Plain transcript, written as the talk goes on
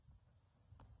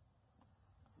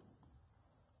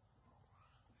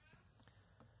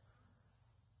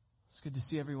It's good to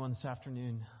see everyone this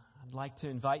afternoon. I'd like to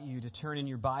invite you to turn in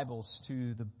your Bibles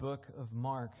to the book of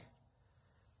Mark,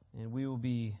 and we will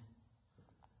be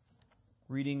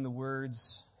reading the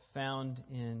words found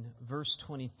in verse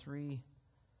 23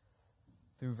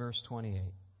 through verse 28.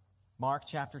 Mark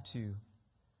chapter 2,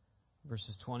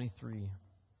 verses 23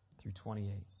 through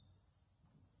 28.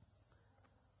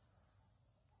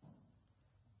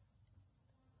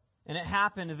 And it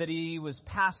happened that he was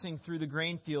passing through the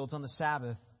grain fields on the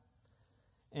Sabbath,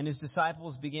 and his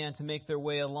disciples began to make their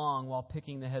way along while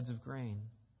picking the heads of grain.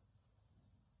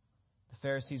 The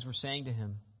Pharisees were saying to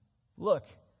him, "Look,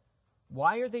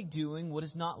 why are they doing what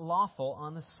is not lawful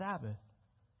on the Sabbath?"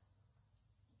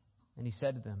 And he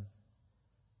said to them,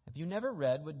 "Have you never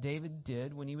read what David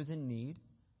did when he was in need,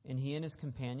 and he and his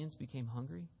companions became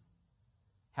hungry?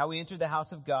 How he entered the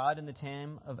house of God in the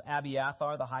time of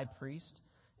Abiathar the high priest,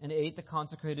 and ate the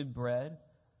consecrated bread,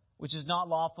 which is not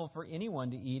lawful for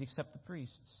anyone to eat except the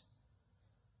priests.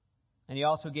 And he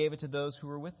also gave it to those who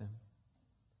were with him."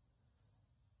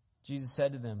 Jesus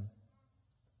said to them,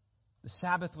 "The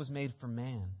Sabbath was made for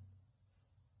man,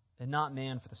 and not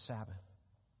man for the Sabbath.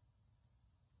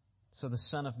 So the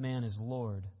Son of Man is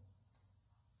Lord,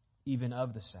 even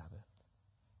of the Sabbath."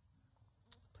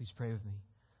 Please pray with me.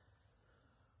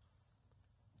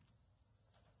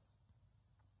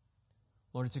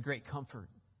 Lord, it's a great comfort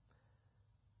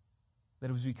that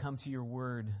as we come to your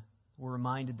word, we're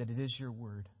reminded that it is your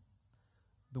word,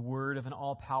 the word of an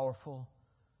all-powerful,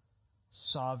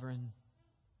 sovereign,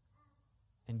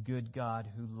 and good God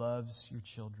who loves your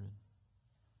children,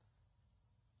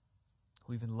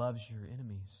 who even loves your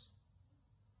enemies.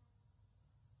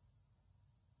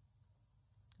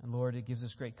 And Lord, it gives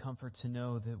us great comfort to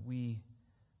know that we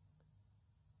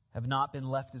have not been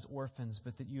left as orphans,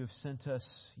 but that you have sent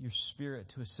us your Spirit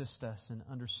to assist us in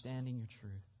understanding your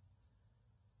truth.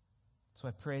 So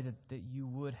I pray that you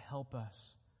would help us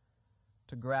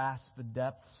to grasp the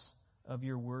depths of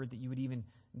your word, that you would even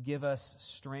give us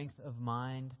strength of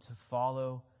mind to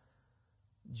follow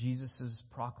Jesus'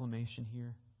 proclamation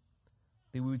here,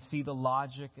 that we would see the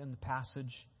logic in the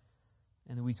passage,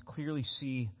 and that we clearly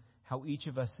see how each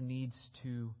of us needs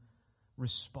to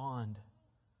respond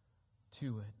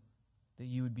to it, that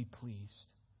you would be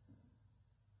pleased.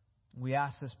 We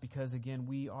ask this because, again,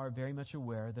 we are very much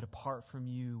aware that apart from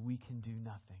you, we can do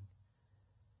nothing.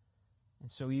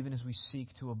 And so even as we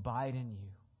seek to abide in you,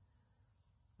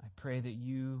 I pray that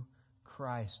you,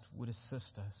 Christ, would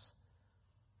assist us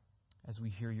as we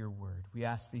hear your word. We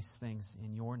ask these things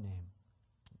in your name.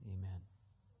 Amen.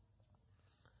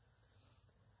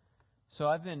 So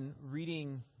I've been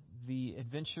reading The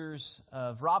Adventures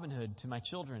of Robin Hood to my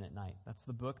children at night. That's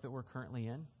the book that we're currently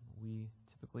in. We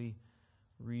typically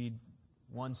read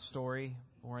one story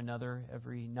or another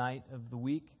every night of the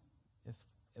week, if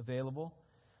available.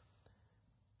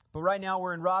 But right now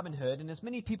we're in Robin Hood, and as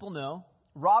many people know,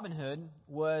 Robin Hood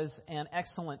was an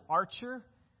excellent archer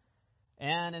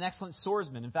and an excellent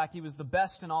swordsman. In fact, he was the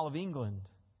best in all of England.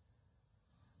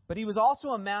 But he was also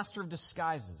a master of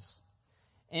disguises.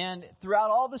 And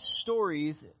throughout all the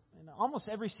stories, in almost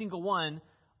every single one,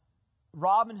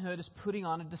 Robin Hood is putting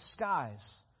on a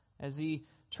disguise as he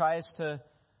tries to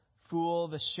fool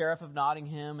the Sheriff of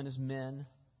Nottingham and his men.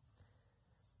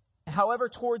 However,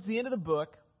 towards the end of the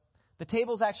book, the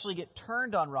tables actually get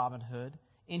turned on Robin Hood,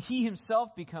 and he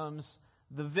himself becomes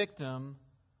the victim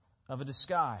of a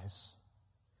disguise.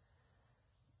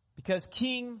 Because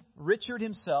King Richard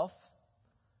himself,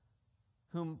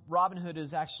 whom Robin Hood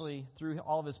is actually, through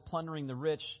all of his plundering the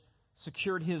rich,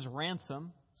 secured his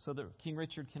ransom so that King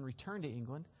Richard can return to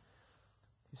England.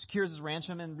 He secures his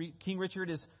ransom, and King Richard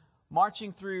is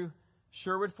marching through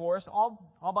Sherwood Forest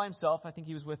all by himself. I think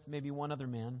he was with maybe one other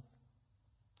man.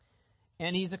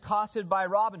 And he's accosted by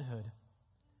Robin Hood.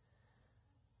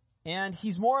 And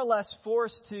he's more or less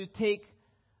forced to take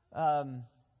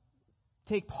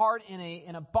part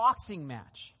in a boxing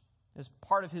match as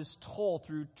part of his toll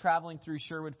through traveling through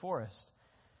Sherwood Forest.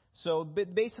 So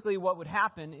basically what would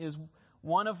happen is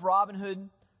one of Robin Hood's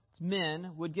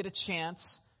men would get a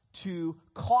chance to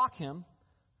clock him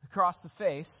across the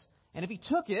face, and if he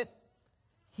took it,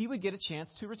 he would get a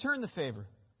chance to return the favor.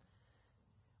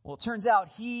 Well, it turns out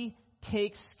he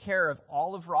takes care of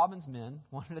all of Robin's men,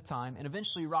 one at a time, and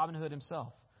eventually Robin Hood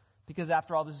himself. Because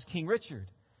after all, this is King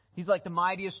Richard. He's like the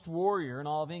mightiest warrior in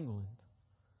all of England,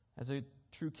 as a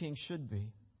true king should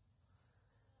be.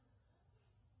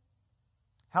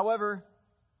 However,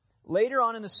 later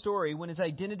on in the story, when his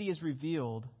identity is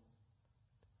revealed,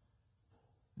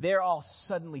 they're all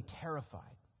suddenly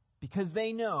terrified, because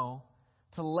they know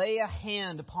to lay a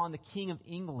hand upon the King of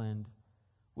England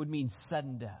would mean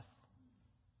sudden death.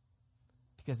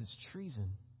 because it's treason.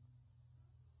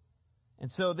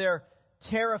 And so they're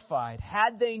terrified.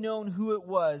 Had they known who it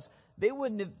was, they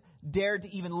wouldn't have dared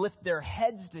to even lift their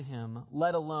heads to him,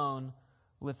 let alone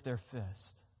lift their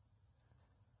fist.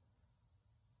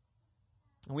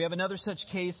 And we have another such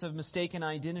case of mistaken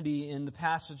identity in the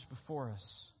passage before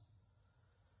us.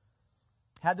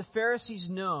 Had the Pharisees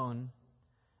known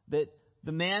that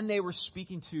the man they were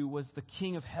speaking to was the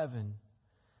King of Heaven,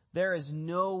 there is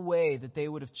no way that they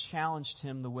would have challenged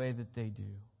him the way that they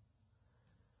do.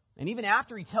 And even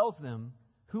after he tells them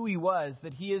who he was,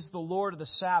 that he is the Lord of the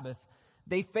Sabbath,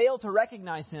 they fail to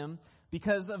recognize him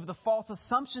because of the false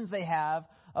assumptions they have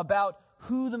about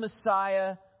who the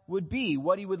Messiah would be,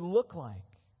 what he would look like.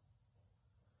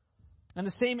 And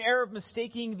the same error of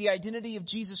mistaking the identity of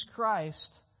Jesus Christ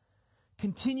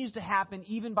continues to happen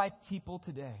even by people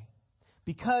today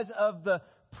because of the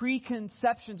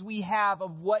preconceptions we have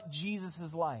of what Jesus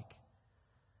is like.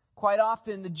 Quite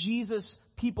often, the Jesus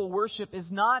people worship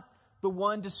is not the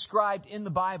one described in the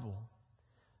Bible,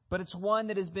 but it's one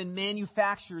that has been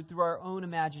manufactured through our own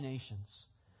imaginations.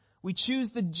 We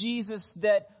choose the Jesus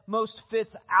that most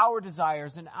fits our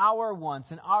desires and our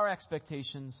wants and our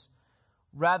expectations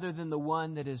rather than the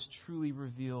one that is truly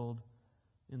revealed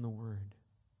in the Word.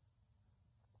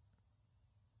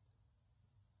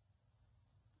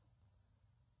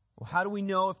 Well, how do we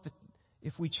know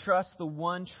if we trust the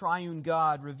one triune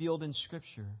God revealed in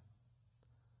Scripture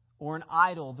or an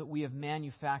idol that we have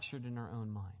manufactured in our own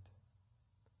mind?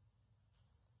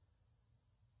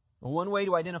 Well, one way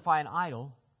to identify an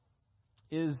idol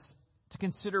is to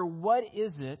consider what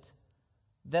is it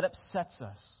that upsets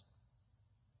us.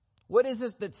 What is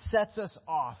it that sets us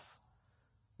off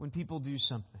when people do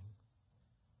something?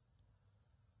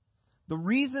 The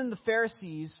reason the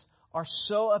Pharisees are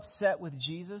so upset with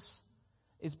Jesus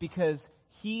is because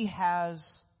he has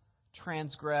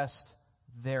transgressed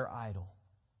their idol.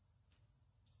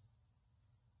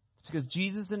 It's because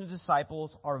Jesus and his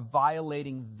disciples are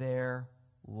violating their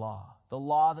law, the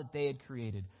law that they had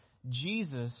created.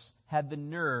 Jesus had the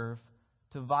nerve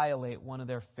to violate one of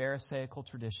their Pharisaical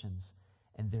traditions,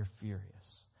 and they're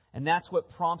furious. And that's what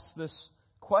prompts this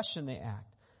question they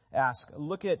ask.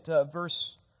 Look at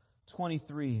verse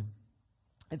 23.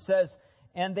 It says,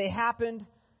 "And it happened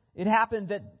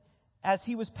that as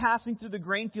he was passing through the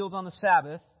grain fields on the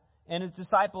Sabbath, and his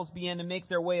disciples began to make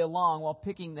their way along while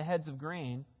picking the heads of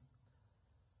grain,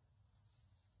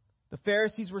 the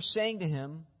Pharisees were saying to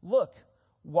him, 'Look,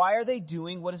 why are they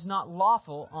doing what is not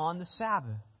lawful on the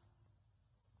Sabbath?'"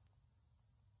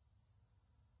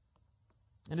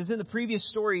 And as in the previous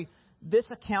story, this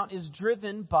account is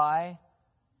driven by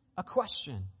a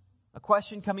question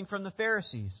coming from the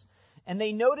Pharisees. And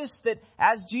they notice that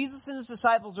as Jesus and his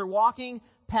disciples are walking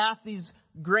past these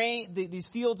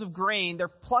fields of grain, they're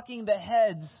plucking the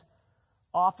heads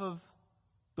off of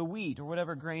the wheat or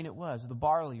whatever grain it was, the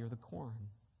barley or the corn.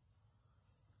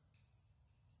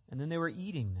 And then they were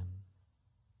eating them.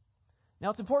 Now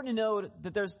it's important to note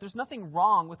that there's nothing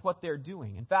wrong with what they're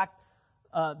doing. In fact,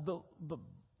 the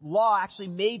law actually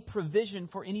made provision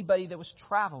for anybody that was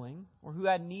traveling or who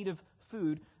had need of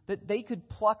food, that they could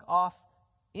pluck off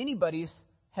anybody's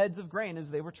heads of grain as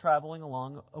they were traveling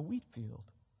along a wheat field.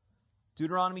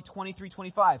 Deuteronomy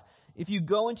 23:25. "If you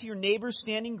go into your neighbor's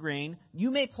standing grain,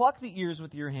 you may pluck the ears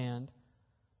with your hand,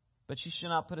 but you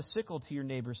shall not put a sickle to your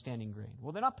neighbor's standing grain."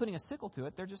 Well, they're not putting a sickle to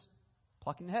it. They're just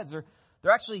plucking the heads.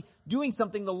 They're actually doing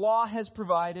something the law has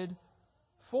provided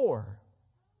for.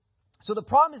 So the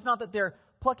problem is not that they're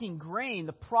plucking grain.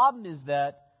 The problem is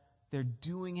that they're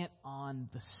doing it on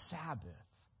the Sabbath.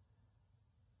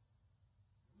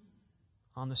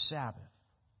 On the Sabbath.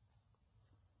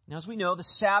 Now, as we know, the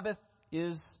Sabbath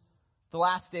is the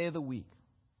last day of the week,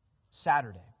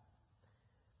 Saturday.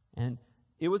 And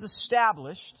it was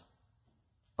established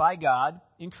by God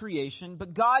in creation,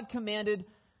 but God commanded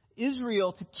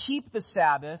Israel to keep the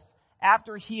Sabbath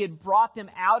after he had brought them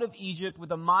out of Egypt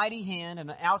with a mighty hand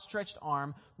and an outstretched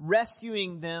arm,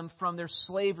 rescuing them from their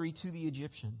slavery to the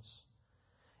Egyptians.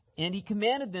 And he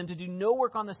commanded them to do no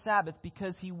work on the Sabbath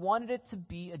because he wanted it to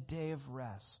be a day of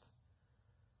rest.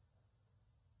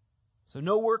 So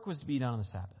no work was to be done on the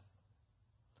Sabbath.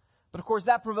 But of course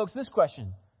that provokes this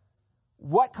question.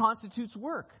 What constitutes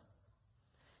work?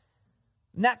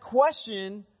 And that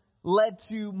question led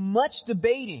to much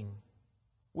debating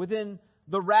within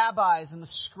the rabbis and the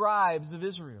scribes of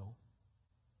Israel.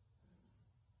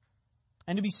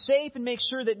 And to be safe and make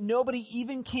sure that nobody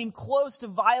even came close to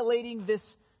violating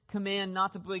this command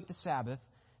not to break the Sabbath,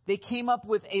 they came up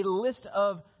with a list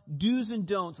of do's and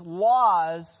don'ts,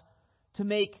 laws to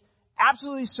make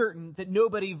absolutely certain that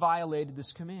nobody violated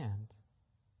this command.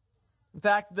 In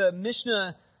fact, the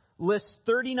Mishnah lists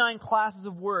 39 classes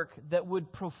of work that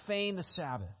would profane the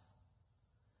Sabbath.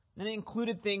 And it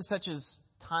included things such as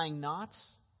tying knots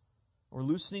or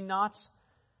loosening knots,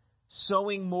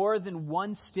 sewing more than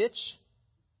one stitch.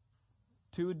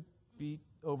 2 would be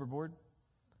overboard.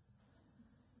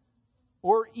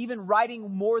 Or even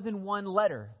writing more than one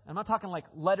letter. I'm not talking like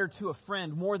letter to a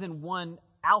friend, more than one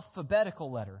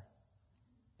alphabetical letter.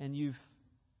 And you've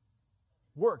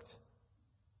worked.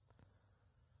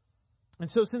 And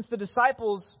so since the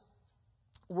disciples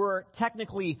were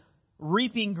technically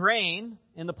reaping grain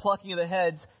in the plucking of the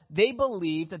heads, they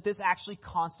believed that this actually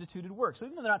constituted work. So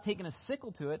even though they're not taking a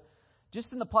sickle to it,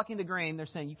 just in the plucking of the grain, they're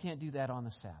saying you can't do that on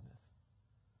the Sabbath.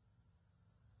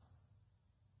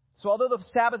 So although the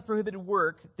Sabbath prohibited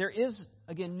work, there is,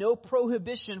 again, no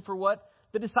prohibition for what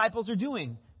the disciples are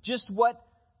doing. Just what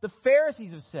the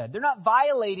Pharisees have said. They're not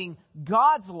violating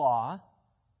God's law.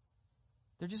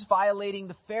 They're just violating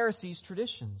the Pharisees'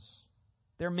 traditions,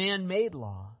 their man-made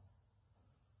law.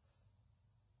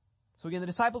 So again, the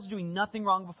disciples are doing nothing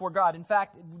wrong before God. In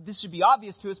fact, this should be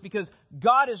obvious to us because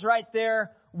God is right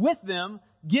there with them,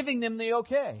 giving them the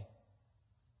okay.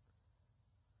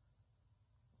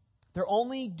 They're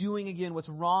only doing, again, what's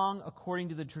wrong according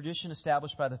to the tradition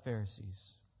established by the Pharisees.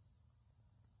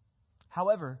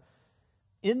 However,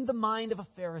 in the mind of a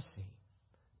Pharisee,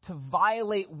 to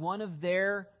violate one of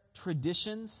their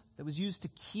traditions that was used to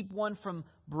keep one from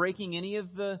breaking any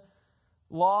of the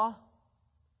law,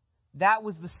 that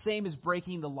was the same as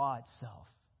breaking the law itself.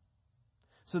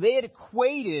 So they had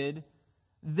equated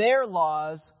their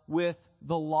laws with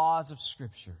the laws of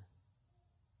Scripture.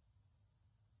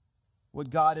 What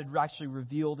God had actually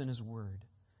revealed in His Word.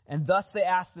 And thus they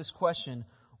asked this question,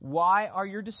 why are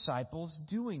your disciples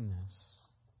doing this?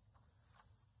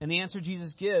 And the answer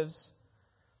Jesus gives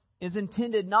is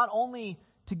intended not only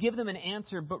to give them an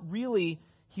answer, but really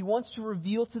He wants to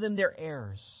reveal to them their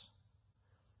errors.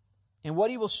 And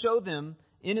what He will show them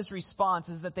in His response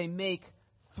is that they make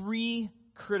 3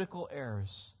 critical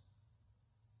errors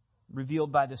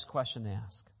revealed by this question they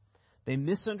ask. They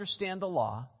misunderstand the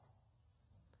law.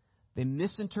 They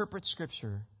misinterpret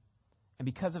Scripture. And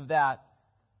because of that,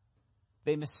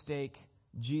 they mistake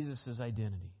Jesus'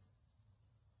 identity.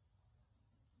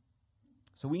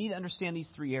 So we need to understand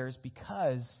these 3 errors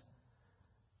because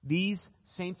these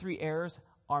same 3 errors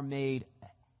are made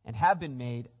and have been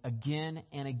made again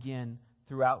and again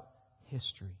throughout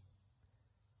history.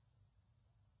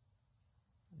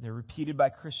 They're repeated by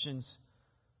Christians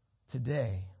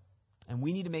today. And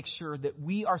we need to make sure that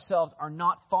we ourselves are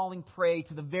not falling prey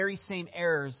to the very same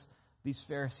errors these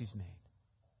Pharisees made.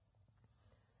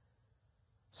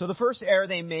 So the first error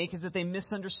they make is that they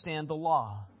misunderstand the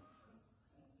law.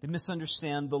 They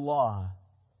misunderstand the law.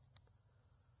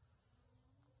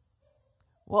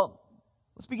 Well,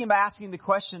 let's begin by asking the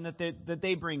question that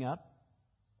they bring up.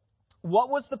 What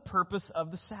was the purpose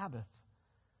of the Sabbath?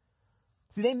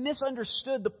 See, they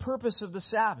misunderstood the purpose of the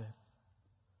Sabbath.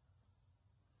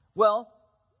 Well,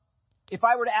 if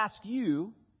I were to ask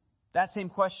you that same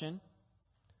question,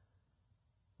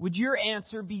 would your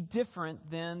answer be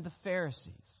different than the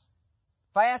Pharisees?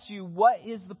 If I asked you, what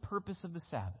is the purpose of the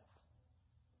Sabbath?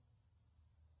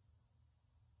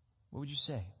 What would you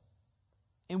say?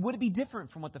 And would it be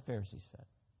different from what the Pharisees said?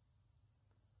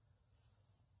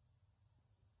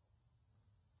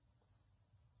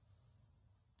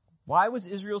 Why was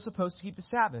Israel supposed to keep the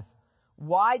Sabbath?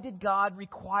 Why did God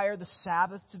require the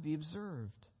Sabbath to be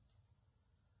observed?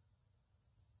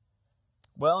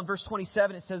 Well, in verse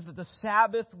 27 it says that the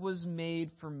Sabbath was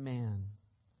made for man.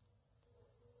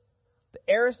 The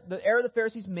error the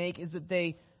Pharisees make is that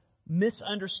they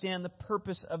misunderstand the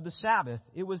purpose of the Sabbath.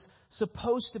 It was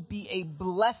supposed to be a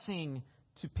blessing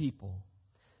to people.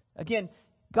 Again,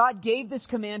 God gave this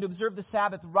command to observe the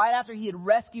Sabbath right after He had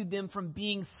rescued them from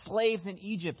being slaves in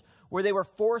Egypt, where they were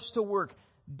forced to work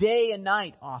day and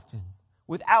night often,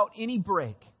 without any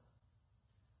break,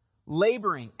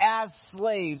 laboring as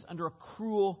slaves under a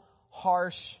cruel,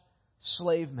 harsh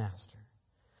slave master.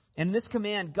 And in this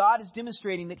command, God is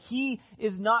demonstrating that He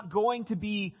is not going to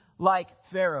be like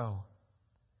Pharaoh.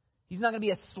 He's not going to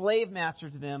be a slave master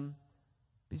to them,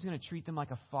 but He's going to treat them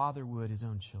like a father would his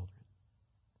own children.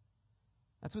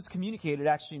 That's what's communicated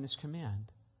actually in this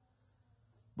command.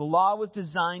 The law was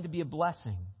designed to be a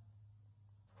blessing.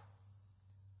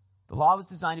 The law was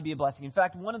designed to be a blessing. In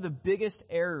fact, one of the biggest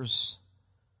errors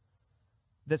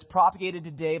that's propagated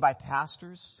today by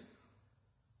pastors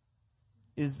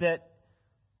is that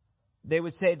they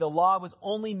would say the law was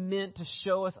only meant to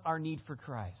show us our need for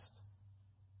Christ.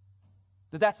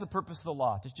 That's the purpose of the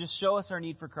law, to just show us our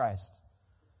need for Christ.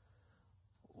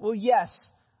 Well,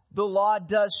 yes, the law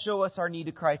does show us our need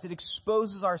to Christ. It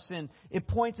exposes our sin. It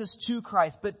points us to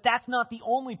Christ. But that's not the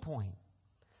only point.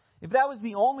 If that was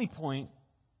the only point,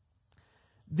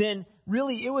 then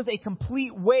really it was a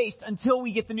complete waste until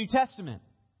we get the New Testament.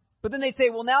 But then they'd say,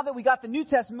 well, now that we got the New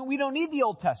Testament, we don't need the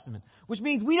Old Testament. Which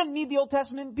means we didn't need the Old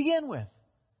Testament to begin with.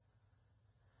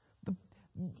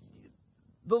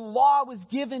 The law was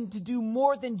given to do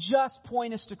more than just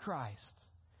point us to Christ.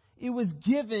 It was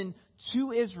given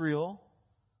to Israel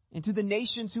and to the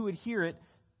nations who would hear it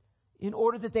in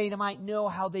order that they might know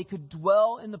how they could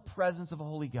dwell in the presence of a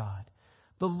holy God.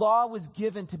 The law was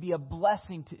given to be a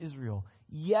blessing to Israel.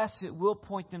 Yes, it will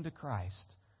point them to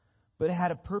Christ, but it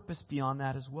had a purpose beyond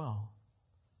that as well.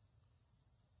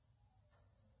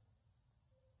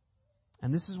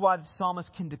 And this is why the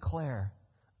psalmist can declare,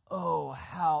 oh,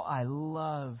 how I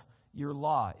love your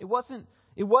law. It wasn't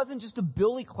just a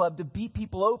billy club to beat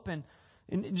people open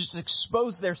and just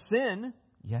expose their sin.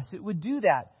 Yes, it would do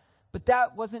that. But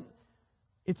that wasn't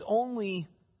its only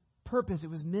purpose. It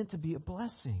was meant to be a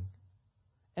blessing.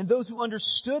 And those who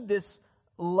understood this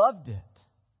loved it.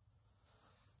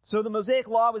 So the Mosaic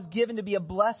Law was given to be a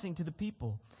blessing to the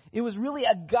people. It was really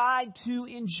a guide to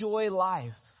enjoy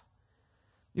life.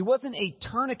 It wasn't a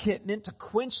tourniquet meant to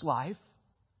quench life,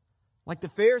 like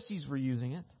the Pharisees were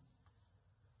using it.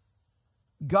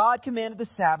 God commanded the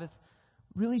Sabbath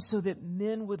really so that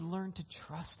men would learn to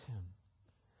trust Him.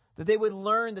 That they would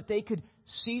learn that they could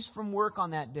cease from work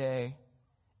on that day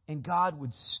and God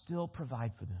would still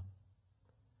provide for them.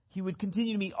 He would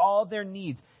continue to meet all their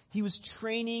needs. He was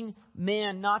training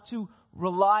man not to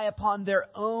rely upon their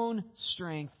own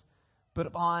strength, but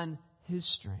upon His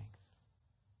strength.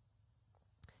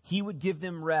 He would give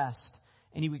them rest,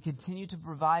 and He would continue to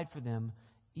provide for them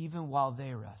even while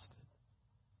they rested.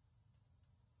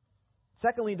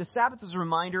 Secondly, the Sabbath was a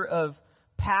reminder of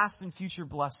past and future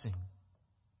blessing.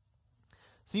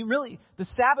 See, really, the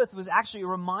Sabbath was actually a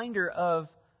reminder of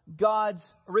God's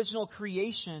original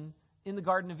creation in the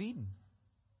Garden of Eden.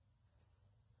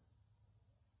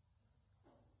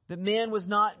 That man was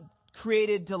not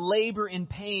created to labor in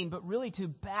pain, but really to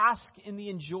bask in the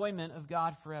enjoyment of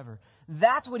God forever.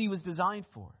 That's what he was designed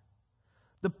for.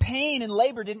 The pain and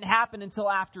labor didn't happen until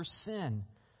after sin,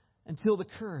 until the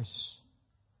curse.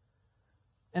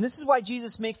 And this is why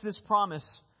Jesus makes this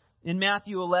promise in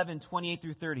Matthew 11:28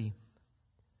 through 30.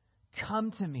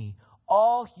 Come to me,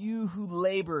 all you who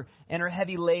labor and are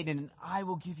heavy laden, and I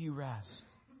will give you rest.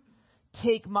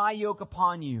 Take my yoke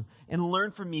upon you and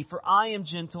learn from me, for I am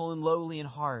gentle and lowly in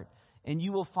heart, and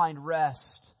you will find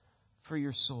rest for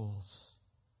your souls.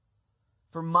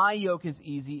 For my yoke is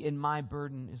easy and my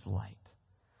burden is light.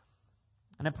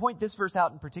 And I point this verse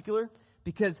out in particular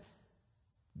because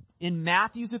in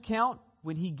Matthew's account,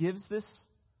 when he gives this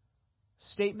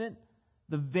statement,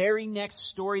 the very next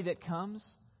story that comes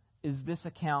is this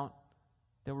account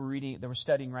that we're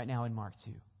studying right now in Mark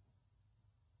 2.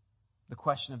 The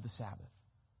question of the Sabbath.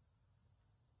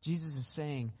 Jesus is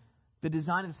saying, the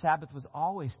design of the Sabbath was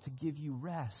always to give you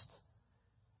rest.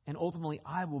 And ultimately,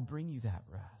 I will bring you that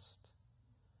rest.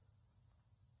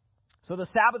 So the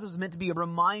Sabbath was meant to be a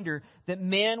reminder that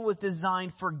man was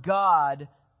designed for God,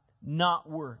 not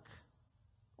work.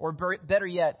 Or better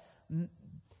yet,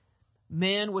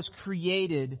 man was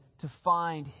created to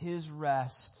find his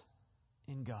rest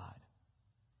in God.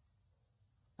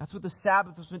 That's what the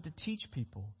Sabbath was meant to teach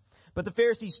people. But the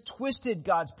Pharisees twisted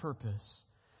God's purpose,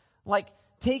 like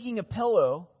taking a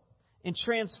pillow and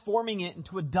transforming it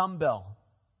into a dumbbell.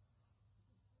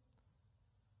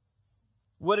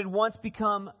 What had once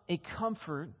become a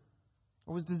comfort,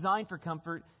 or was designed for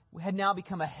comfort, had now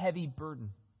become a heavy burden.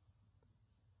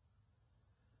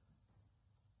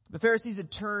 The Pharisees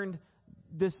had turned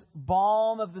this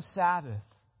balm of the Sabbath,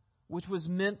 which was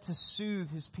meant to soothe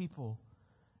his people,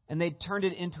 and they'd turned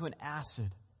it into an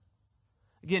acid.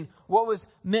 Again, what was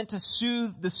meant to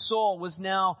soothe the soul was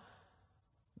now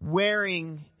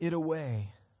wearing it away.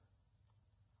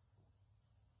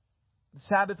 The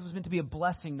Sabbath was meant to be a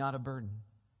blessing, not a burden.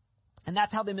 And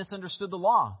that's how they misunderstood the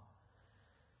law.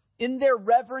 In their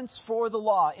reverence for the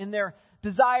law, in their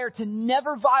desire to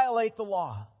never violate the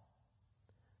law,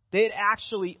 they had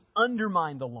actually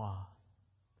undermined the law.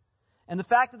 And the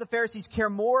fact that the Pharisees care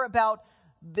more about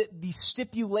the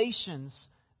stipulations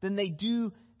than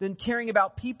caring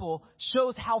about people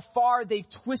shows how far they've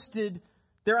twisted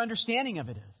their understanding of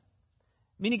it is.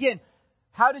 I mean, again,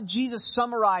 how did Jesus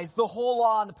summarize the whole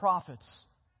law and the prophets?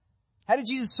 How did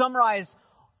Jesus summarize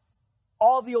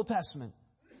all the Old Testament?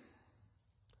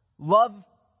 Love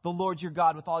the Lord your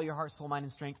God with all your heart, soul, mind,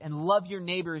 and strength, and love your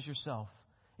neighbor as yourself.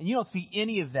 And you don't see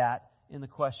any of that in the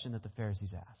question that the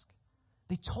Pharisees ask.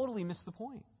 They totally missed the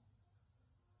point.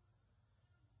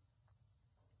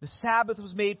 The Sabbath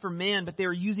was made for man, but they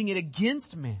were using it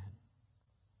against man.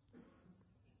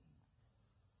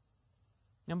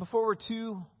 Now, before we're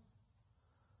too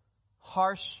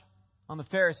harsh on the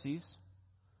Pharisees,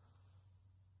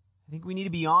 I think we need to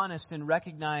be honest and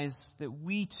recognize that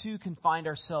we too can find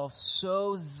ourselves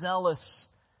so zealous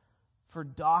for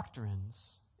doctrines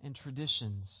and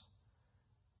traditions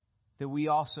that we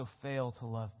also fail to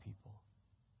love people.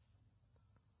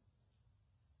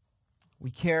 We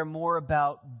care more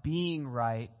about being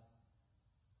right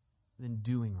than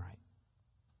doing right.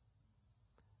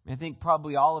 I think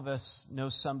probably all of us know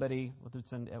somebody, whether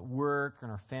it's at work or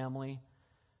in our family,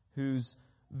 who's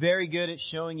very good at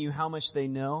showing you how much they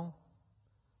know,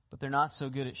 but they're not so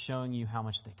good at showing you how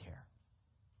much they care.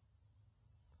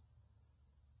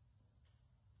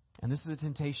 And this is a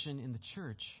temptation in the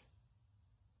church.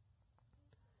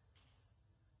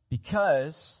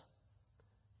 Because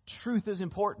truth is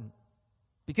important.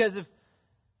 Because if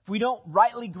we don't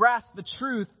rightly grasp the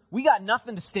truth, we got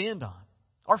nothing to stand on.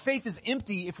 Our faith is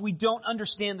empty if we don't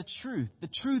understand the truth. The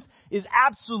truth is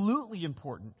absolutely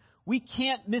important. We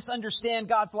can't misunderstand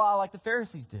God's law like the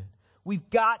Pharisees did. We've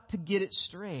got to get it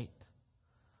straight.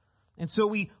 And so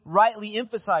we rightly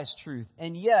emphasize truth.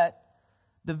 And yet,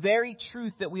 the very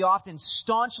truth that we often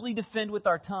staunchly defend with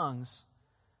our tongues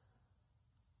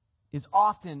is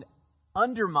often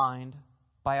undermined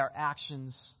by our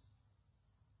actions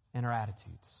and our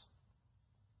attitudes.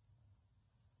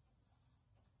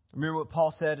 Remember what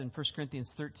Paul said in 1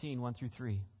 Corinthians 13, 1 through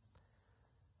 3.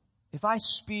 If I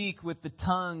speak with the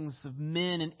tongues of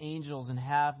men and angels and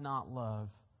have not love,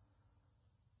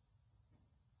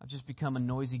 I've just become a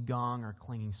noisy gong or a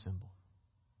clanging cymbal.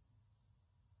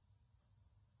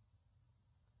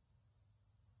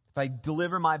 If I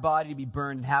deliver my body to be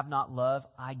burned and have not love,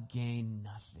 I gain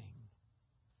nothing.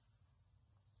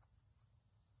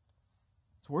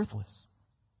 It's worthless.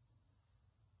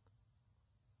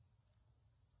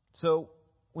 So,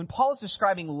 when Paul is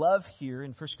describing love here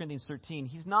in 1 Corinthians 13,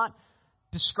 he's not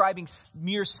describing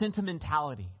mere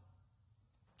sentimentality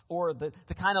or the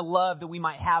kind of love that we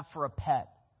might have for a pet.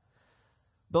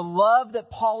 The love that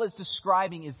Paul is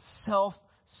describing is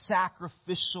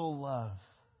self-sacrificial love.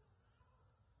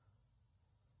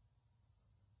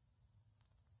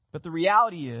 But the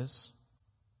reality is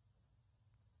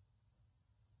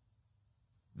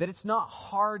that it's not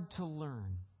hard to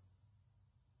learn.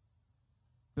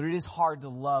 But it is hard to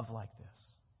love like this.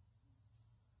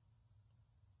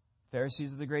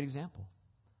 Pharisees are the great example.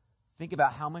 Think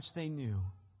about how much they knew,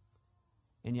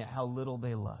 and yet how little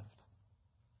they loved.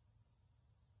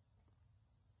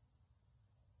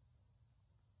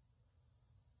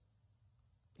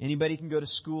 Anybody can go to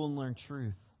school and learn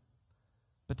truth.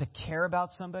 But to care about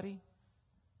somebody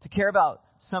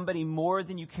more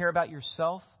than you care about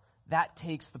yourself, that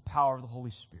takes the power of the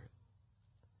Holy Spirit.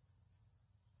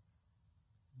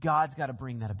 God's got to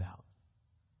bring that about.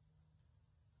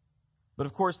 But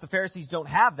of course, the Pharisees don't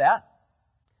have that.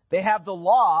 They have the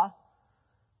law,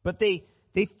 but they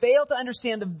fail to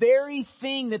understand the very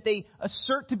thing that they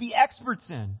assert to be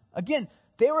experts in. Again,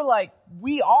 they were like,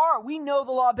 we know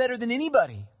the law better than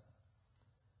anybody.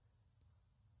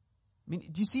 I mean,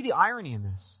 do you see the irony in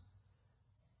this?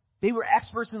 They were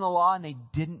experts in the law and they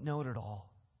didn't know it at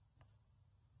all.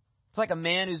 It's like a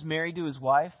man who's married to his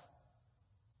wife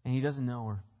and he doesn't know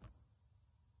her.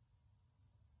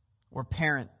 Or a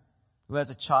parent who has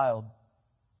a child.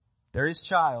 They're his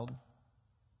child,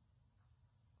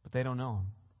 but they don't know him.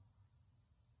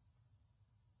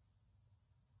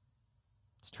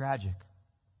 It's tragic.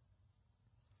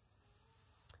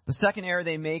 The second error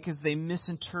they make is they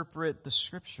misinterpret the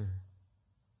Scripture.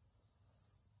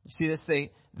 You see this?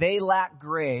 They lack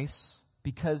grace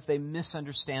because they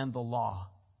misunderstand the law.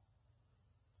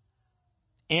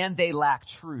 And they lack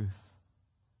truth.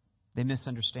 They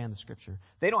misunderstand the Scripture.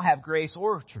 They don't have grace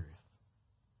or truth.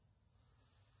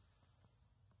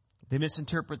 They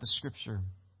misinterpret the Scripture.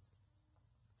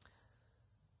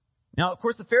 Now, of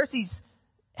course, the Pharisees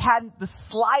hadn't the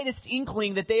slightest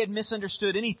inkling that they had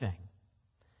misunderstood anything.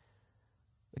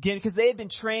 Again, because they had been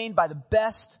trained by the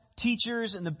best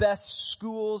teachers in the best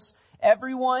schools.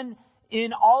 Everyone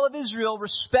in all of Israel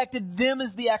respected them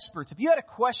as the experts. If you had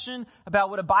a question about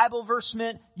what a Bible verse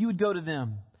meant, you would go to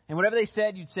them. And whatever they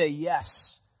said, you'd say,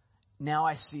 yes, now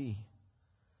I see.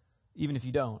 Even if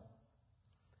you don't.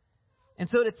 And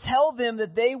so to tell them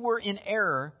that they were in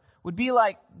error would be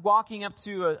like walking up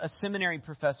to a seminary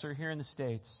professor here in the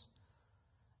States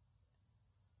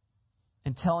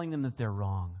and telling them that they're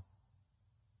wrong.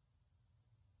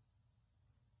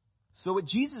 So what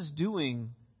Jesus is doing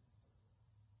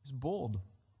is bold.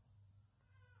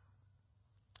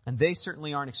 And they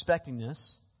certainly aren't expecting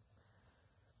this.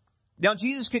 Now,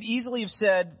 Jesus could easily have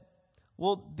said,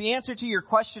 well, the answer to your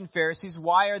question, Pharisees,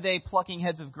 why are they plucking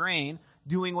heads of grain,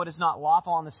 doing what is not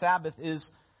lawful on the Sabbath, is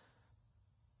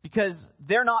because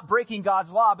they're not breaking God's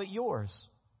law, but yours.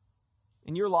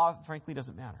 And your law, frankly,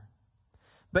 doesn't matter.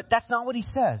 But that's not what he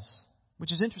says,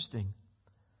 which is interesting.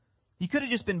 He could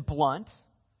have just been blunt.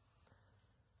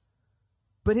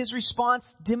 But his response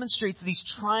demonstrates that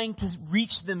he's trying to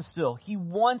reach them still. He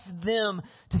wants them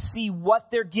to see what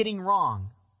they're getting wrong.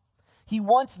 He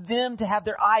wants them to have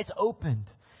their eyes opened.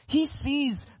 He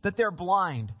sees that they're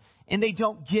blind and they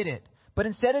don't get it. But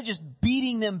instead of just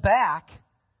beating them back,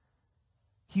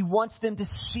 he wants them to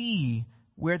see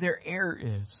where their error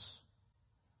is.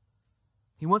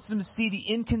 He wants them to see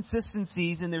the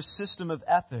inconsistencies in their system of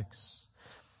ethics.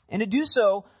 And to do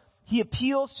so, he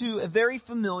appeals to a very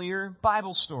familiar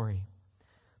Bible story.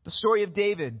 The story of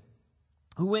David,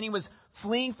 who when he was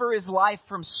fleeing for his life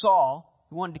from Saul,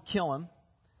 who wanted to kill him,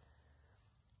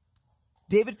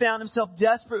 David found himself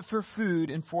desperate for food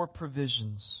and for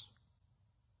provisions.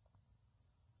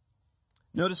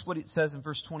 Notice what it says in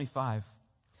verse 25.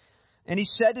 And he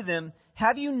said to them,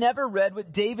 have you never read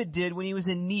what David did when he was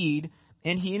in need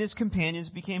and he and his companions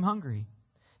became hungry?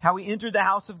 How he entered the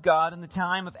house of God in the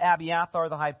time of Abiathar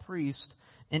the high priest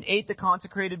and ate the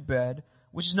consecrated bread,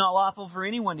 which is not lawful for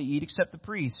anyone to eat except the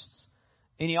priests.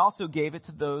 And he also gave it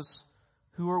to those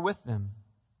who were with them,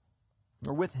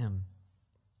 or with him.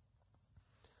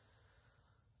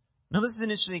 Now, this is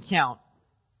an interesting account.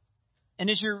 And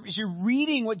as you're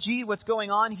reading what's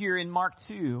going on here in Mark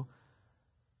 2, you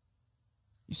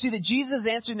see that Jesus is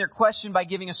answering their question by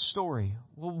giving a story.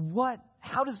 Well,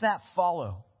 how does that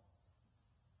follow?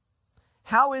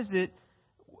 How is it,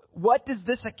 what does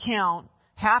this account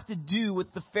have to do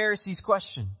with the Pharisees'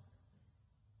 question?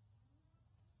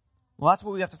 Well, that's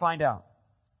what we have to find out.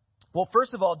 Well,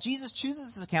 first of all, Jesus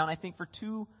chooses this account, I think, for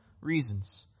two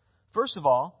reasons. First of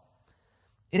all,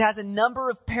 it has a number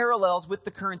of parallels with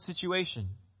the current situation.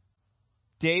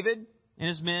 David and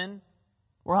his men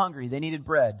were hungry. They needed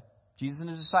bread. Jesus and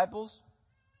his disciples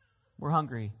were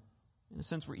hungry. In a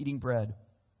sense, we're eating bread.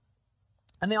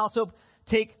 And they also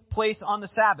take place on the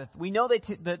Sabbath. We know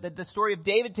that the story of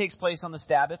David takes place on the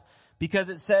Sabbath because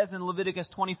it says in Leviticus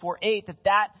 24:8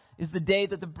 that is the day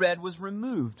that the bread was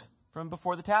removed from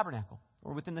before the tabernacle,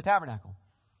 or within the tabernacle.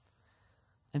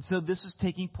 And so this is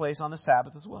taking place on the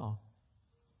Sabbath as well.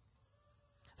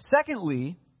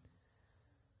 Secondly,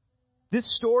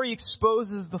 this story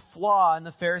exposes the flaw in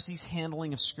the Pharisees'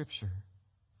 handling of Scripture.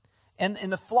 And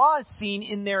the flaw is seen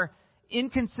in their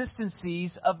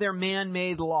inconsistencies of their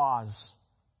man-made laws.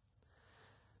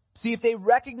 See, if they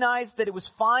recognized that it was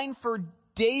fine for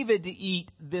David to eat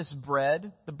this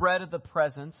bread, the bread of the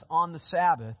presence, on the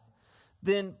Sabbath,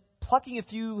 then plucking a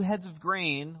few heads of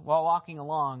grain while walking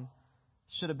along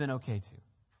should have been okay too.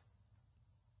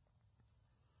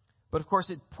 But of course,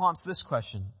 it prompts this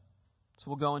question. So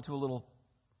we'll go into a little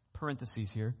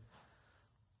parentheses here.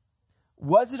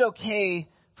 Was it okay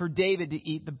for David to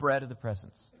eat the bread of the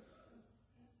presence?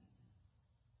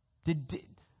 We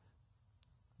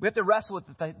have to wrestle with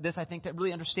this, I think, to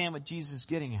really understand what Jesus is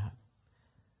getting at.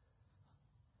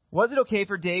 Was it okay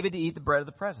for David to eat the bread of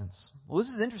the presence? Well,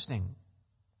 this is interesting.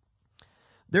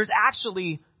 There's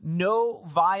actually no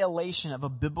violation of a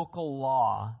biblical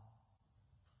law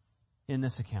in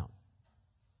this account.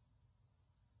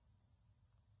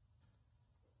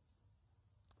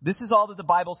 This is all that the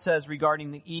Bible says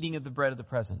regarding the eating of the bread of the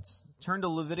presence. Turn to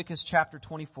Leviticus chapter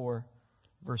 24,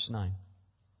 verse 9.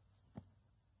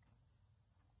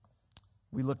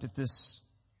 We looked at this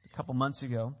a couple months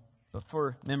ago, but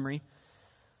for memory,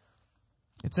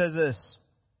 it says this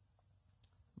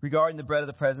regarding the bread of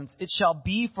the presence: it shall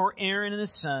be for Aaron and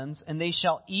his sons, and they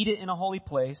shall eat it in a holy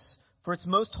place, for it's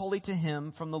most holy to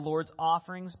him from the Lord's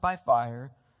offerings by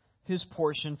fire, his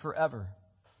portion forever.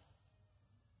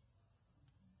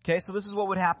 Okay, so this is what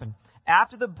would happen.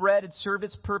 After the bread had served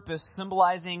its purpose,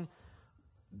 symbolizing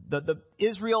the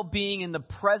Israel being in the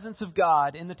presence of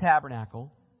God in the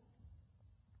tabernacle,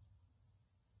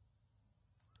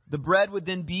 the bread would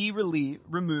then be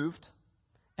removed,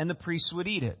 and the priests would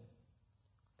eat it.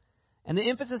 And the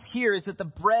emphasis here is that the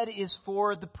bread is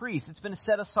for the priests. It's been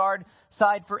set aside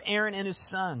for Aaron and his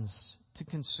sons to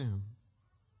consume.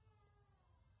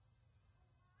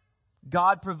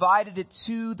 God provided it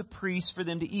to the priests for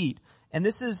them to eat. And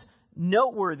this is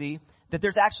noteworthy that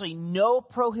there's actually no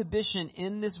prohibition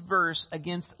in this verse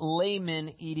against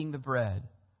laymen eating the bread.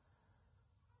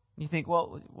 You think,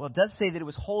 well, it does say that it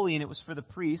was holy and it was for the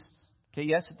priests. Okay,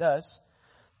 yes, it does.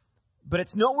 But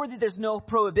it's noteworthy there's no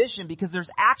prohibition because there's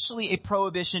actually a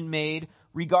prohibition made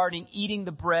regarding eating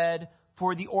the bread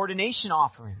for the ordination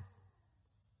offering.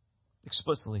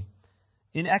 explicitly.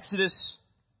 In Exodus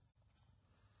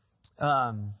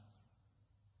 29,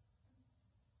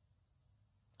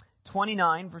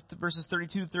 verses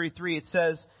 32 to 33, it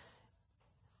says,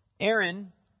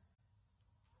 Aaron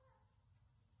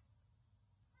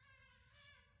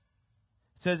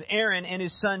and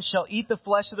his sons shall eat the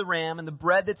flesh of the ram and the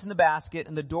bread that's in the basket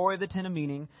and the door of the tent of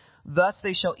meeting. Thus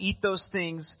they shall eat those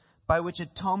things by which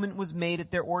atonement was made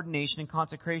at their ordination and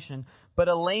consecration. But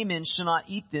a layman shall not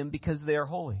eat them because they are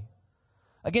holy.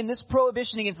 Again, this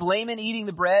prohibition against laymen eating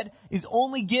the bread is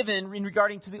only given in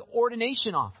regarding to the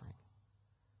ordination offering.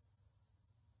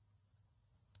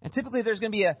 And typically there's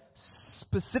going to be a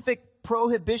specific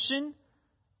prohibition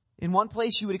in one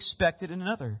place, you would expect it in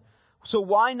another. So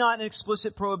why not an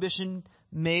explicit prohibition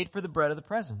made for the bread of the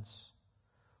presence?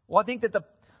 Well, I think that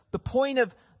the point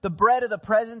of the bread of the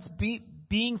presence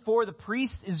being for the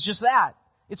priests is just that.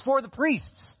 It's for the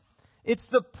priests. It's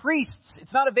the priests.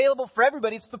 It's not available for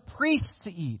everybody. It's the priests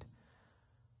to eat.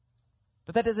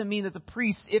 But that doesn't mean that the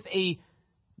priests, if a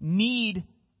need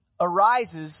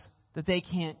arises, that they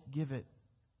can't give it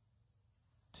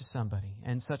to somebody.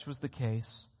 And such was the case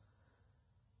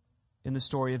in the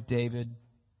story of David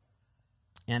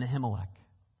and Ahimelech.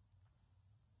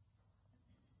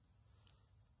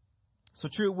 So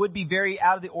true, it would be very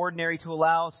out of the ordinary to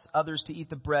allow others to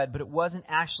eat the bread, but it wasn't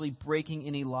actually breaking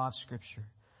any law of Scripture.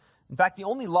 In fact, the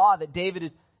only law that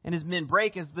David and his men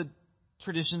break is the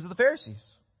traditions of the Pharisees.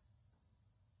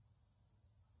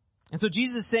 And so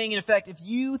Jesus is saying, in effect, if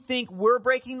you think we're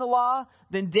breaking the law,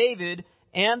 then David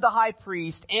and the high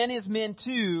priest and his men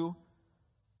too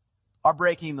are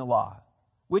breaking the law,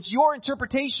 which your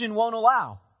interpretation won't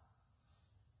allow.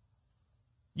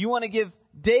 You want to give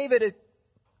David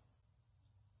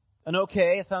an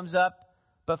okay, a thumbs up,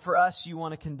 but for us you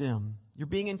want to condemn. You're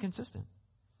being inconsistent.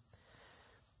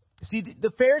 See, the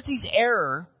Pharisees'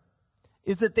 error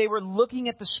is that they were looking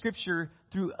at the Scripture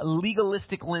through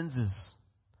legalistic lenses.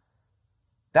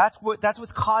 That's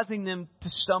what's causing them to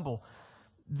stumble.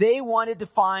 They wanted to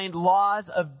find laws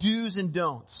of do's and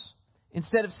don'ts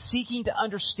instead of seeking to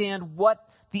understand what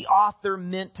the author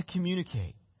meant to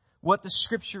communicate, what the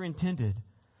Scripture intended.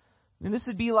 And this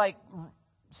would be like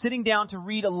sitting down to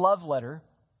read a love letter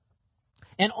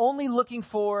and only looking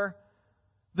for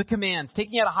the commands,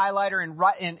 taking out a highlighter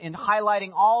and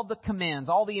highlighting all the commands,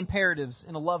 all the imperatives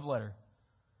in a love letter,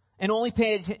 and only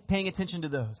paying attention to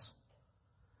those.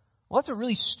 Well, that's a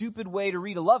really stupid way to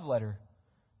read a love letter.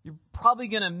 You're probably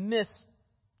going to miss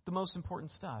the most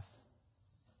important stuff.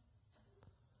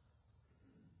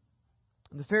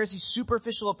 And the Pharisees'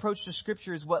 superficial approach to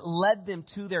Scripture is what led them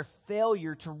to their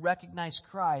failure to recognize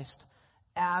Christ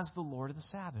as the Lord of the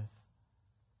Sabbath.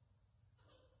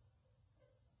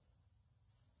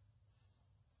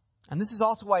 And this is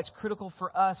also why it's critical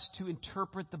for us to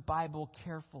interpret the Bible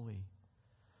carefully.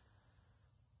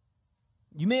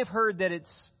 You may have heard that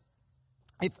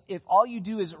if all you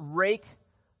do is rake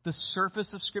the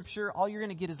surface of Scripture, all you're going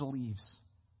to get is leaves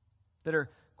that are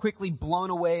quickly blown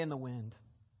away in the wind.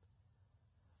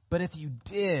 But if you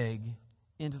dig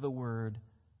into the Word,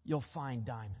 you'll find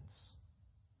diamonds.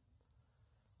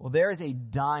 Well, there is a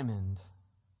diamond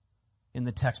in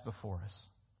the text before us.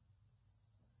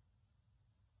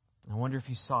 I wonder if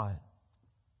you saw it.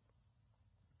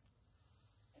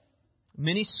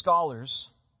 Many scholars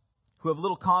who have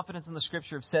little confidence in the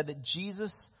Scripture have said that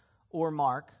Jesus or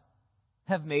Mark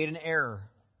have made an error.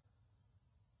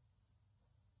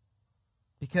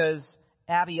 Because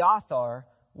Abiathar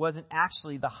wasn't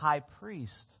actually the high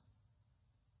priest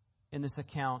in this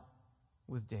account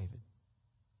with David.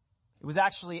 It was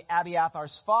actually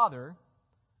Abiathar's father,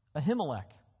 Ahimelech.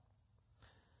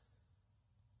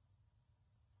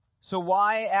 So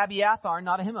why Abiathar,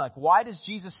 not Ahimelech? Why does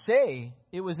Jesus say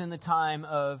it was in the time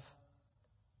of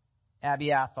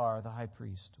Abiathar, the high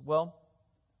priest? Well,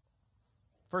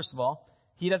 first of all,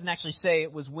 he doesn't actually say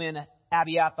it was when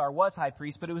Abiathar was high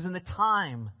priest, but it was in the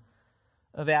time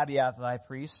of Abiathar, the high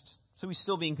priest. So he's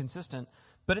still being consistent.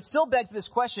 But it still begs this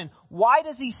question, why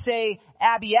does he say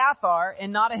Abiathar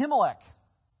and not Ahimelech?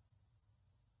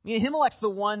 I mean, Ahimelech's the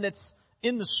one that's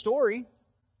in the story.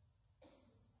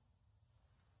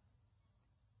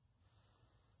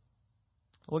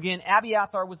 Well, again,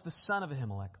 Abiathar was the son of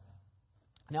Ahimelech.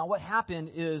 Now, what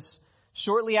happened is,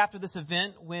 shortly after this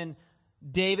event, when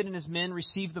David and his men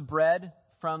received the bread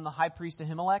from the high priest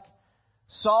Ahimelech,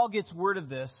 Saul gets word of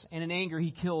this, and in anger,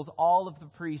 he kills all of the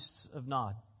priests of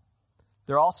Nod.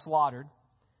 They're all slaughtered,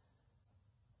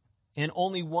 and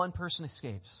only one person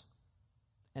escapes,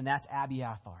 and that's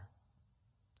Abiathar,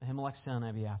 Ahimelech's son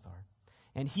Abiathar.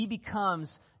 And he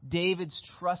becomes David's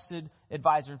trusted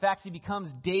advisor. In fact, he becomes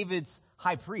David's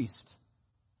high priest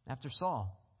after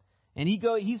Saul. And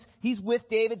he's with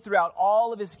David throughout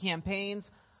all of his campaigns,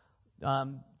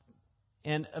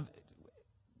 and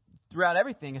throughout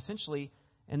everything, essentially.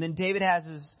 And then David has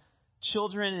his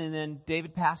children, and then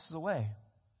David passes away.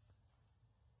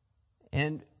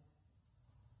 And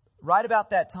right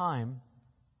about that time,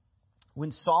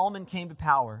 when Solomon came to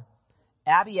power,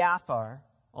 Abiathar,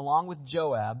 along with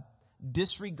Joab,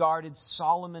 disregarded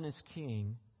Solomon as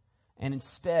king and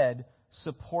instead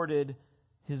supported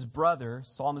his brother,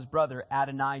 Solomon's brother,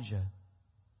 Adonijah.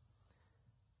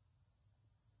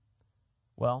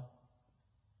 Well,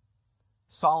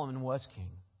 Solomon was king,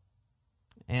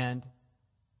 and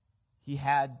he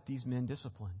had these men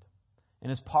disciplined.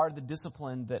 And as part of the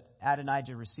discipline that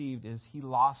Adonijah received is he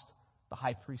lost the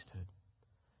high priesthood.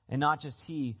 And not just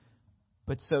he,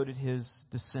 but so did his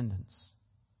descendants.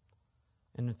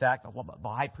 And in fact, the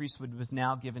high priesthood was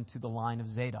now given to the line of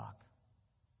Zadok.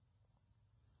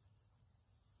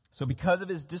 So because of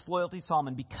his disloyalty to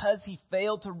Solomon, because he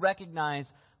failed to recognize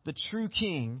the true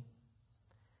king,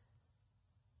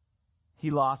 he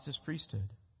lost his priesthood.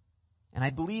 And I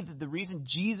believe that the reason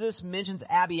Jesus mentions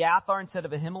Abiathar instead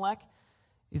of Ahimelech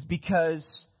is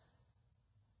because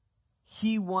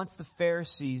he wants the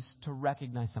Pharisees to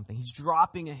recognize something. He's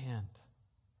dropping a hint.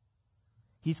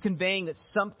 He's conveying that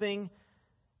something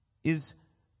is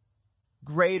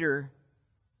greater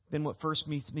than what first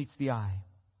meets the eye.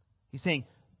 He's saying,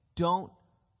 don't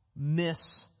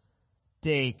mistake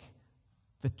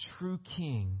the true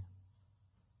king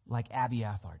like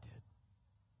Abiathar did.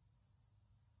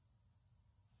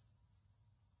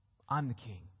 I'm the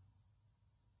king.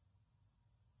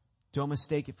 Don't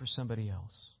mistake it for somebody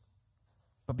else.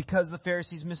 But because the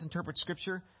Pharisees misinterpret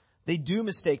Scripture, they do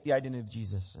mistake the identity of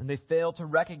Jesus, and they fail to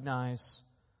recognize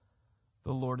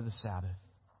the Lord of the Sabbath.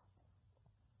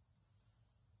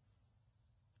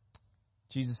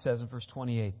 Jesus says in verse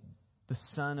 28, the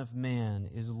Son of Man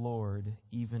is Lord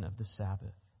even of the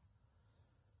Sabbath.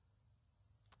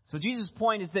 So Jesus'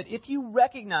 point is that if you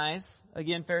recognize,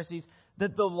 again, Pharisees,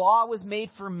 that the law was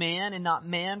made for man and not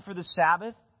man for the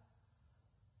Sabbath,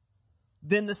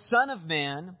 then the Son of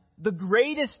Man, the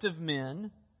greatest of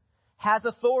men, has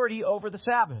authority over the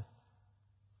Sabbath.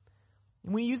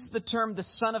 And when he uses the term the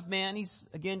Son of Man, he's,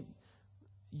 again,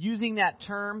 using that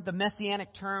term, the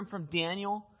messianic term from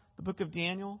Daniel, the book of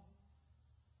Daniel.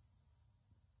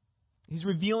 He's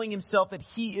revealing himself that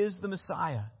he is the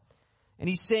Messiah. And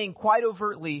he's saying quite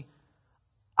overtly,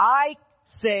 I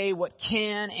say what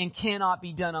can and cannot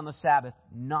be done on the Sabbath,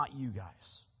 not you guys.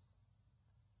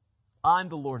 I'm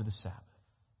the Lord of the Sabbath.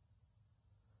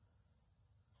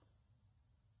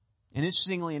 And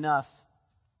interestingly enough,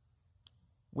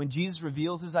 when Jesus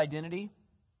reveals his identity,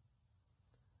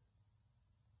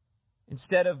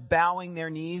 instead of bowing their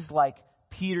knees like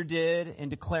Peter did and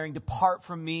declaring, depart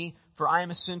from me, for I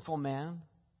am a sinful man,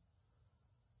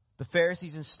 the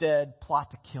Pharisees instead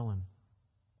plot to kill him.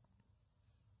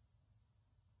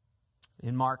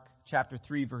 In Mark chapter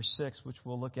 3, verse 6, which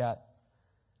we'll look at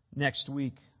next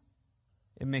week,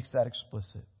 it makes that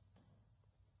explicit.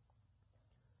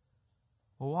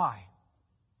 Well, why?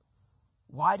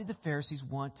 Why did the Pharisees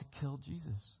want to kill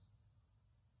Jesus?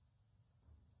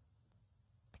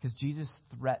 Because Jesus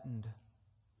threatened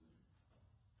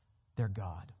their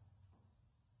God,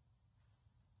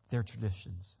 their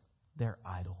traditions, their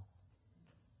idol,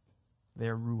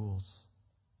 their rules.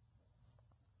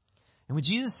 And when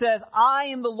Jesus says, I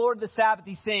am the Lord of the Sabbath,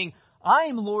 he's saying, I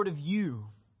am Lord of you.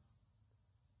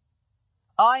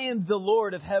 I am the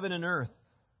Lord of heaven and earth.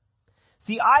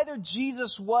 See, either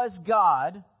Jesus was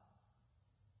God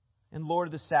and Lord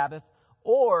of the Sabbath,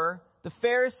 or the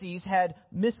Pharisees had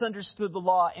misunderstood the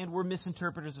law and were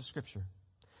misinterpreters of Scripture.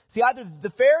 See, either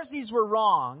the Pharisees were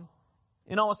wrong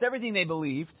in almost everything they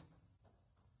believed,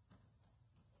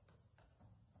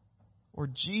 or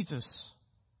Jesus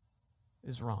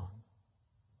is wrong.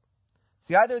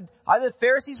 See, either the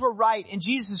Pharisees were right and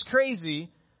Jesus is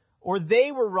crazy, or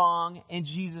they were wrong and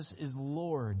Jesus is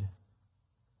Lord.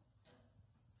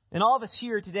 And all of us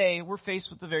here today, we're faced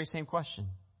with the very same question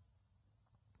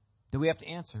that we have to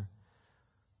answer.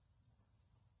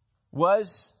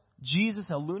 Was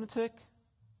Jesus a lunatic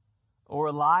or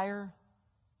a liar,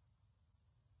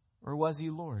 or was he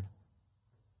Lord?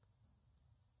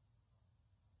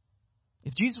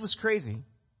 If Jesus was crazy,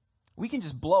 we can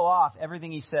just blow off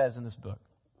everything he says in this book.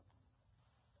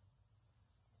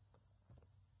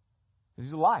 He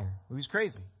was a liar. He was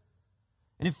crazy.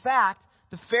 And in fact,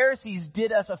 the Pharisees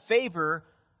did us a favor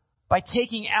by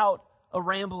taking out a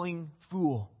rambling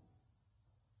fool.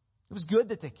 It was good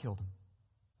that they killed him,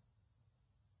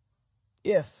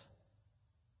 if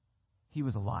he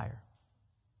was a liar.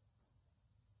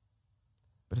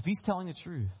 But if He's telling the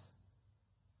truth,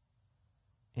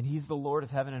 and He's the Lord of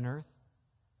heaven and earth,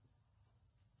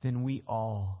 then we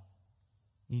all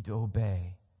need to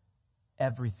obey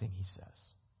everything He says.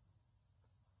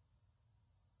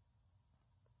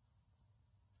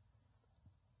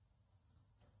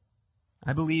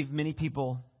 I believe many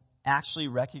people actually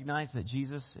recognize that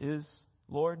Jesus is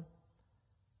Lord,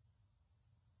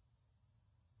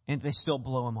 and they still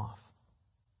blow Him off.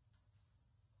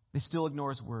 They still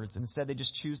ignore His words, and instead they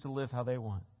just choose to live how they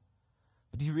want.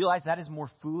 But do you realize that is more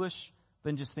foolish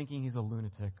than just thinking He's a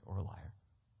lunatic or a liar?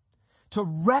 To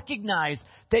recognize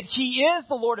that He is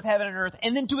the Lord of heaven and earth,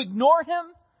 and then to ignore Him,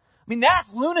 I mean, that's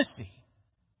lunacy.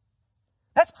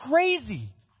 That's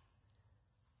crazy.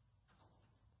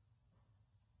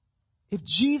 If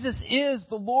Jesus is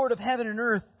the Lord of heaven and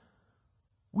earth,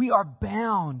 we are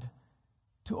bound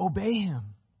to obey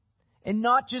Him. And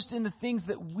not just in the things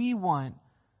that we want,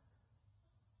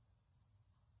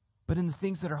 but in the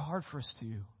things that are hard for us to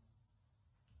do.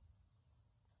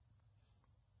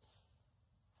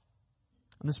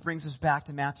 And this brings us back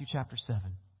to Matthew chapter 7.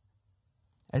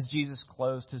 As Jesus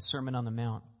closed His Sermon on the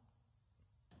Mount.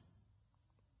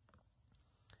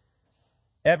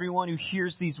 Everyone who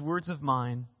hears these words of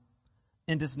mine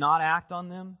and does not act on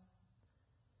them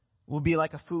will be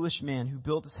like a foolish man who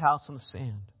built his house on the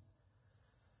sand.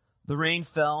 The rain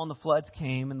fell and the floods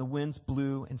came and the winds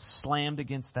blew and slammed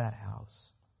against that house.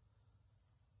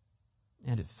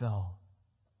 And it fell.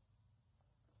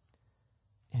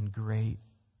 And great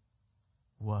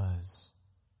was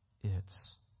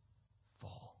its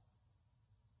fall.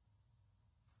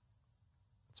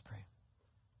 Let's pray.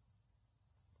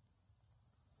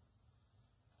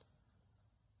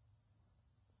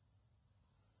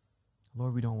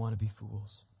 Lord, we don't want to be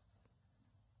fools.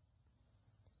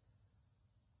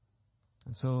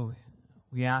 And so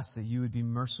we ask that You would be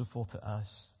merciful to us.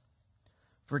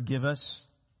 Forgive us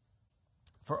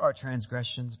for our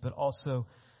transgressions, but also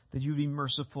that You would be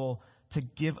merciful to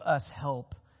give us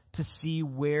help to see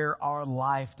where our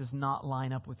life does not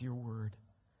line up with Your word.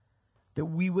 That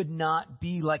we would not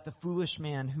be like the foolish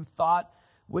man who thought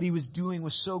what he was doing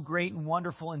was so great and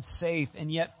wonderful and safe,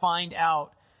 and yet find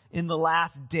out in the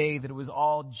last day that it was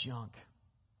all junk.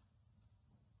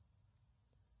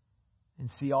 And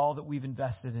see all that we've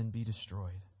invested in be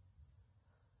destroyed.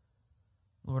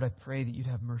 Lord, I pray that You'd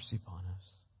have mercy upon us.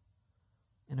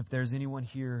 And if there's anyone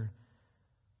here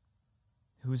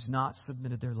who has not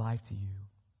submitted their life to You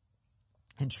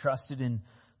and trusted in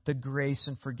the grace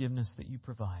and forgiveness that You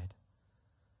provide,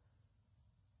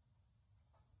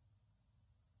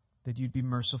 that You'd be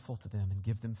merciful to them and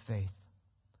give them faith,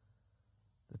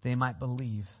 that they might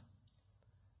believe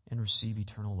and receive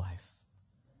eternal life.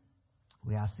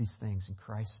 We ask these things in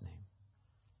Christ's name.